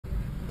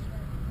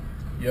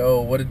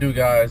Yo, what it do,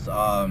 guys?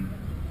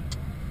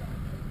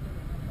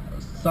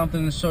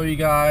 Something to show you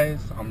guys.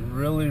 I'm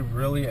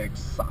really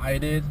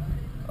excited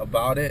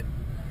about it.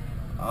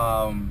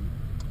 But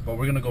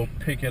we're gonna go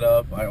pick it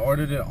up. I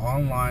ordered it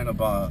online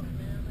about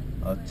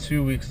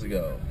 2 weeks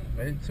ago.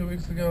 Maybe 2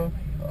 weeks ago?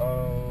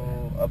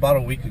 About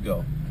a week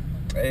ago.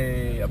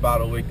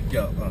 About a week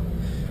ago.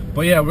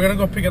 But yeah, we're gonna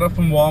go pick it up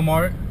from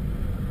Walmart.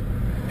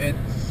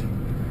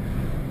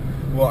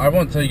 Well, I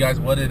won't tell you guys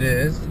what it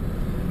is,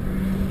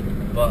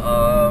 but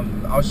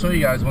I'll show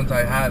you guys once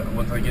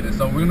I get it.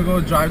 So we're gonna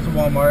go drive to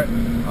Walmart.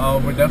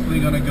 We're definitely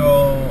gonna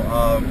go.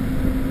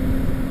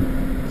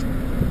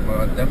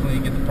 We'll definitely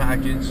get the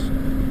package.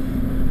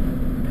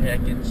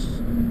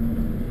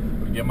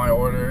 We get my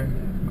order.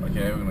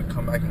 Okay, we're gonna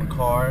come back in the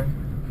car,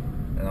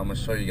 and I'm gonna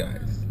show you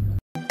guys.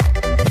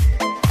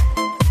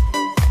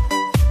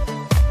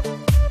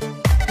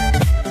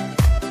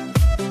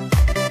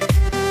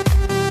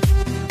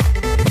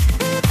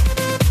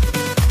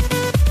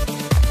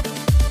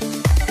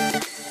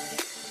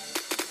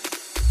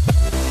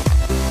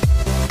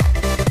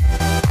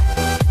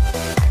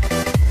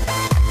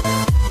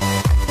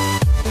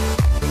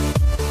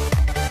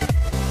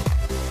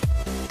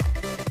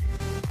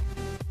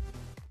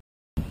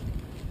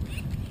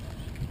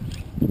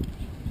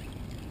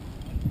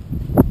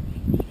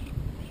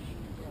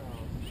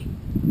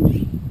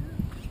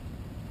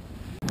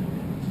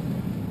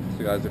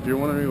 So guys, if you're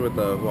wondering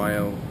who I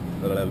am,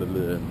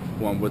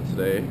 who I'm with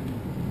today,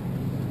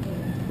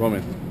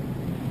 Roman.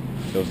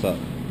 Yo, what's up?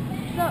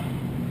 What's up?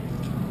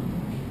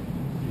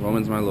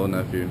 Roman's my little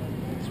nephew.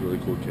 He's a really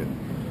cool kid.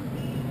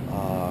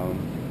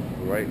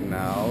 Right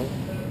now,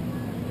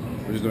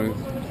 we're just doing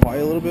quite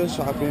a little bit of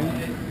shopping.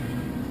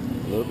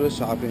 So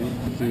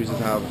we just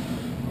have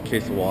a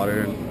case of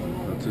water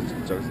and 2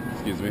 jugs,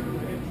 excuse me.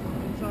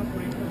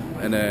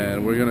 And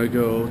then we're gonna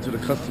go to the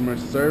customer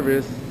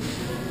service,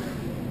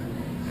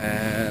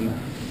 and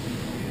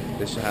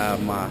they should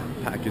have my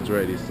package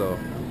ready. So,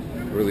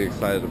 really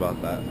excited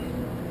about that.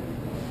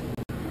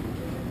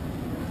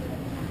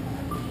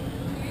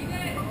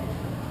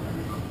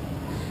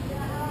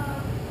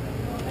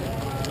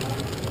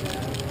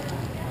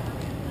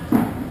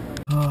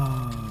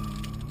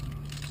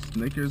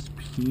 Snickers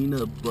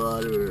peanut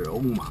butter. Oh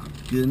my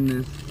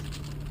goodness.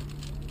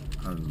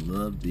 I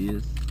love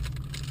this.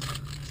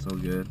 So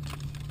good.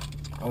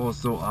 Oh,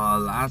 so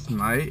last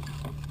night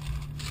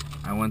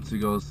I went to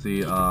go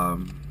see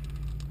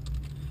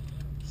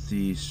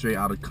Straight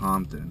Outta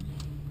Compton.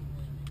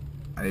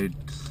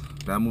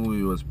 That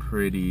movie was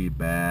pretty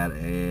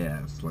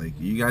badass. Like,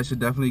 you guys should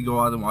definitely go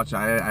out and watch it.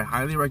 I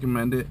highly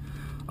recommend it.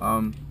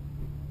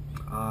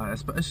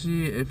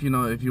 Especially if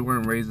you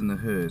weren't raised in the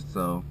hood.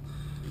 So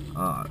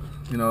I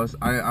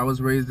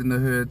was raised in the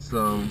hood,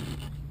 so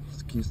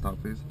can you stop,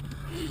 please?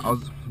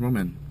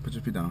 Roman, put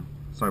your feet down.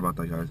 Sorry about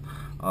that, guys.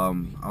 I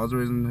was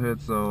raised in the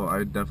hood, so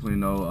I definitely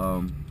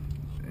know,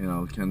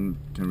 can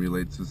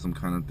relate to some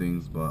kind of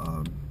things,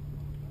 but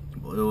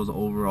it was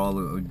overall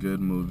a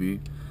good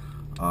movie.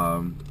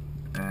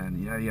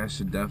 And yeah, you guys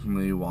should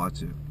definitely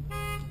watch it.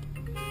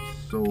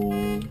 So,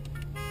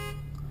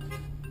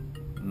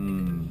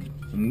 I'm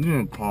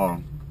gonna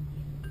call.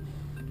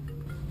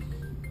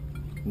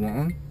 Want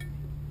one?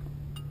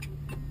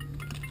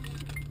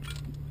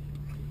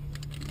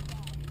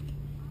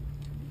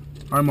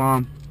 Hi,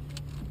 Mom.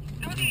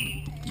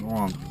 Cody.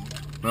 Mom.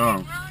 Yeah.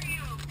 Where are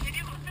you? Can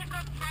you go pick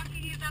up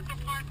Frankie? He's at the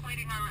park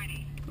waiting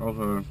already. Okay.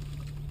 Are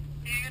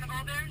you gonna go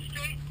there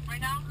straight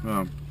right now?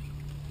 Yeah.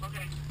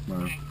 Okay. Bye.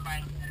 Okay,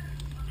 bye.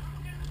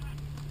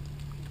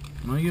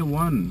 I'm gonna get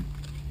one.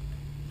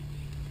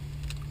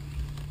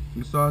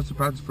 You still have to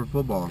practice for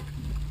football.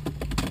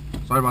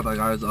 Sorry about that,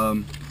 guys.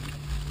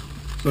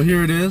 So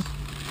here it is.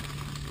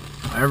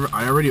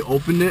 I already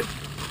opened it.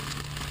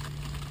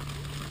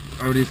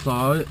 I already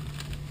saw it.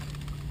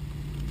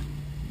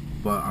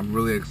 But I'm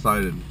really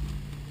excited.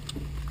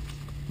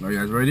 Are you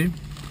guys ready?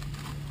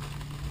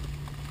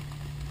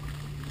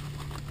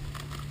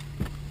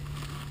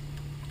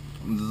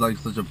 This is like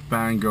such a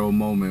fangirl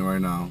moment right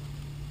now.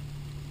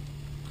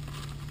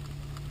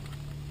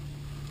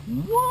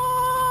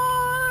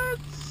 What?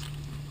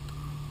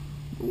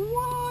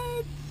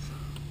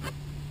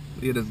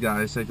 Look at this,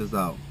 guys. Check this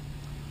out.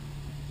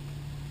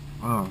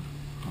 Oh,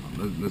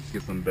 let's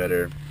get some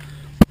better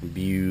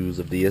views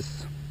of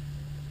this.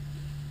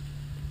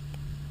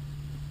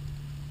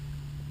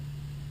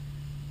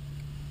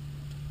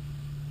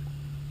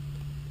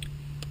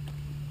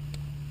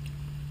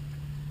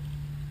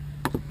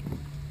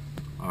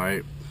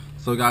 Alright,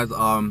 so guys,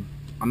 I'm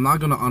not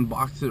gonna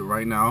unbox it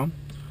right now.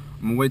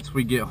 I'm gonna wait till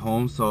we get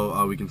home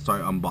so we can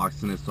start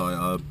unboxing it, so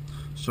I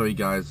show you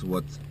guys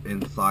what's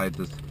inside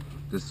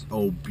this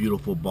old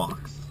beautiful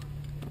box.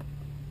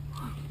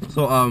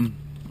 So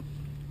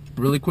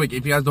really quick,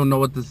 if you guys don't know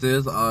what this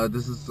is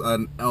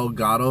an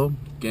Elgato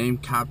Game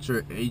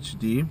Capture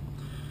HD,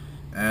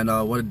 and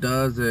what it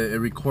does,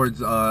 it records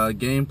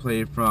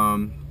gameplay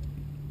from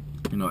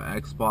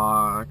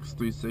Xbox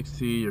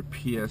 360 or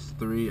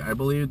PS3. I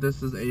believe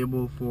this is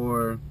able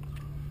for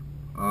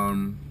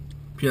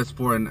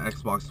PS4 and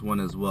Xbox One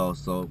as well.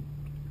 So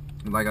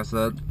like I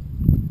said,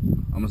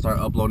 I'm gonna start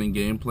uploading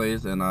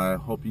gameplays, and I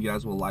hope you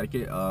guys will like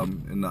it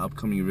in the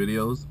upcoming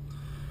videos.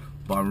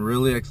 But I'm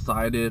really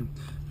excited,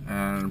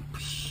 and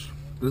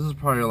this is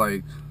probably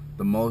like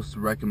the most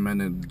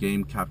recommended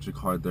game capture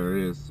card there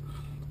is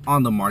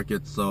on the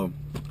market. So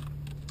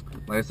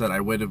like I said,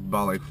 I waited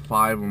about like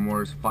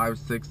 5,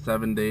 6,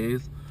 7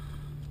 days,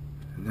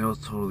 and it was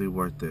totally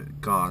worth it.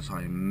 Gosh,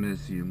 I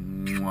miss you.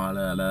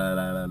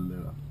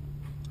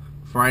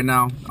 For right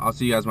now, I'll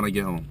see you guys when I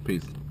get home.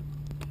 Peace.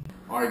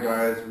 Alright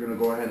guys, we're gonna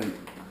go ahead and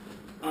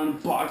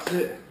unbox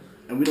it,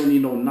 and we don't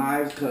need no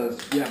knives because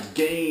we have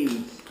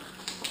games.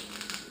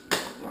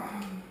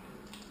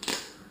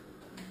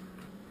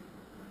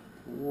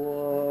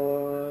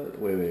 What?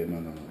 Wait,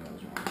 no, that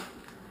was wrong.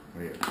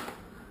 Right here.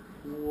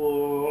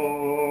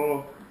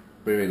 Whoa.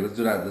 Wait, let's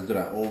do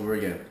that over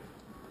again.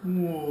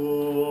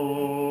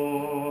 Whoa.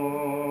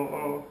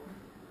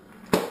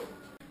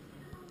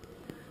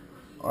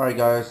 Alright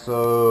guys,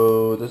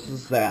 so this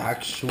is the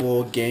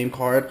actual game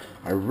card.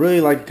 I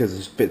really like it because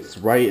it fits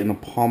right in the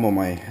palm of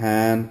my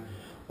hand.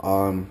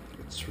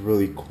 It's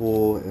really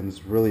cool and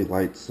it's really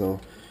light, so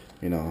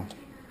you know.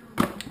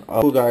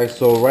 Cool guys,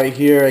 so right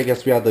here I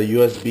guess we have the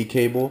USB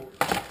cable.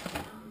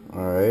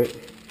 Alright.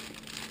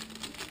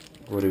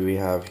 What do we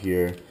have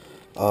here?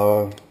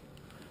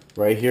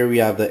 Right here we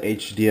have the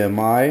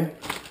HDMI.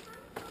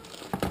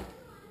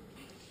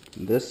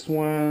 This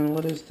one,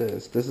 what is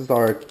this? This is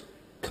our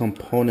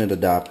component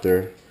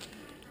adapter,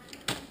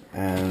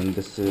 and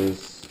this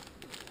is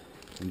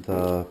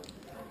the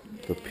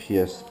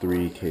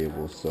PS3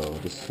 cable. So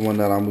this is one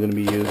that I'm going to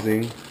be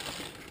using,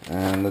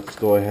 and let's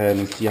go ahead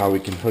and see how we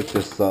can hook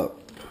this up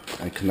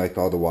and connect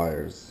all the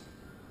wires.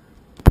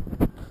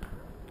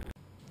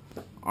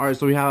 Alright,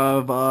 so we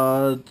have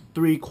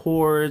 3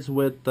 cords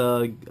with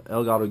the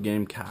Elgato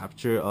game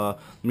capture. Let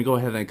me go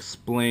ahead and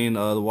explain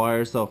the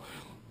wires. So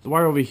the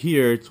wire over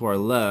here to our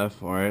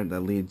left, alright,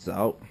 that leads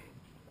out.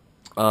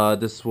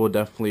 This will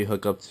definitely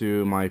hook up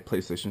to my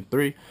PlayStation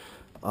 3.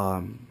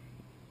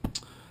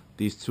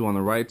 These two on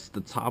the right,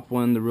 the top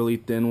one, the really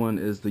thin one,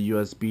 is the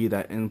USB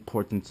that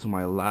imports into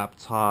my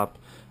laptop,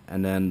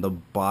 and then the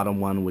bottom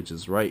one, which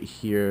is right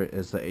here,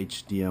 is the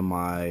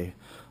HDMI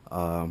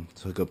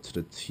to hook up to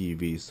the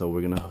TV. So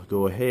we're gonna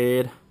go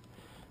ahead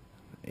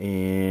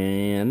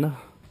and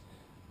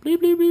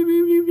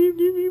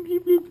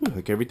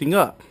hook everything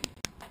up.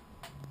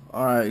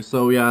 Alright,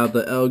 so we have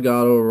the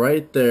Elgato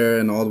right there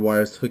and all the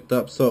wires hooked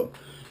up. So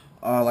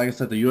like I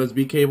said, the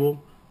USB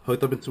cable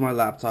hooked up into my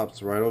laptop.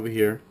 It's right over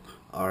here.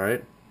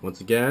 Alright, once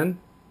again,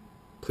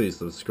 please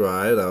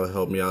subscribe. That will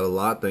help me out a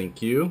lot.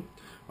 Thank you.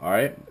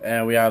 Alright,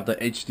 and we have the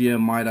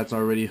HDMI that's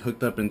already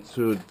hooked up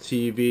into the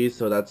TV,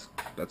 so that's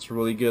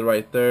really good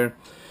right there.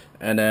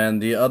 And then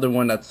the other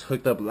one that's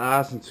hooked up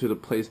last into the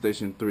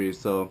PlayStation 3.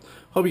 So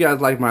hope you guys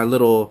like my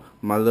little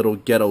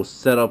ghetto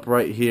setup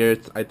right here.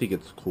 I think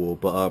it's cool.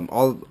 But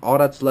all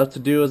that's left to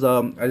do is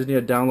I just need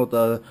to download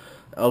the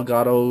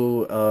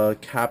Elgato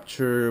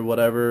capture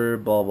whatever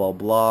blah blah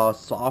blah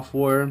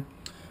software, and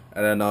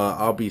then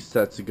I'll be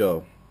set to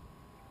go.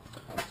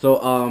 So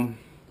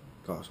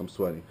gosh, I'm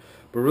sweating.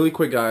 But really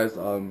quick guys,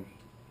 what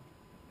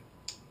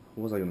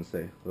was I gonna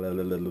say?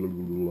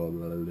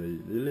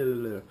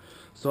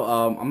 So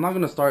I'm not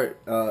gonna start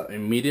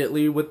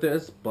immediately with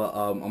this, but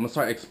I'm gonna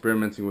start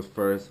experimenting with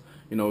first.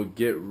 You know,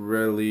 get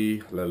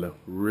really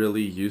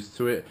used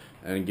to it,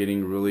 and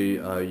getting really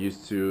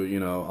used to, you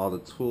know, all the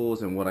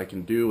tools and what I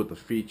can do with the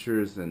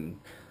features and,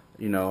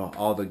 you know,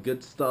 all the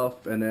good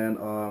stuff. And then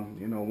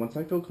you know, once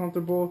I feel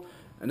comfortable,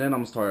 and then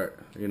I'm gonna start,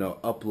 you know,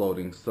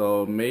 uploading.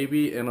 So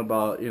maybe in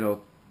about, you know,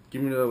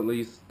 give me at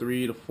least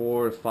 3 to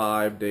 4 to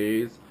 5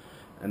 days,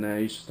 and then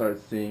you should start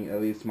seeing at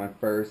least my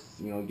first,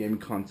 you know, gaming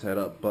content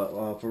up.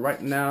 But for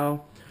right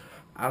now,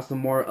 I have some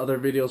more other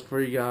videos for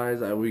you guys.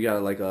 We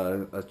got like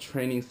a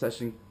training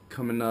session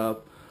coming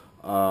up.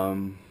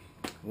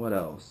 What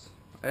else?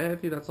 I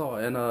think that's all,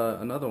 and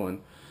another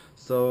one.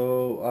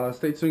 So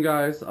stay tuned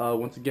guys.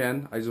 Once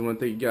again, I just want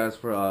to thank you guys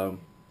for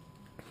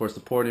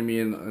supporting me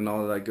and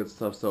all of that good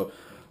stuff. So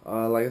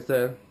like I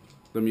said,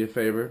 do me a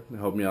favor, it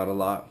helped me out a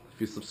lot.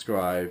 If you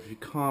subscribe, if you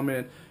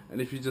comment,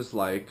 and if you just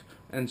like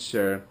and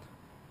share,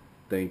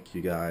 thank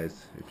you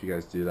guys if you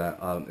guys do that.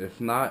 If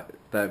not,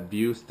 that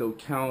view still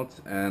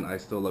counts, and I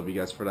still love you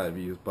guys for that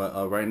view.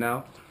 But right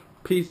now,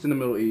 peace in the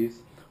Middle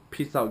East.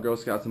 Peace out, Girl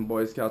Scouts and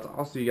Boy Scouts.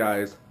 I'll see you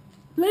guys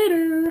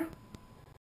later.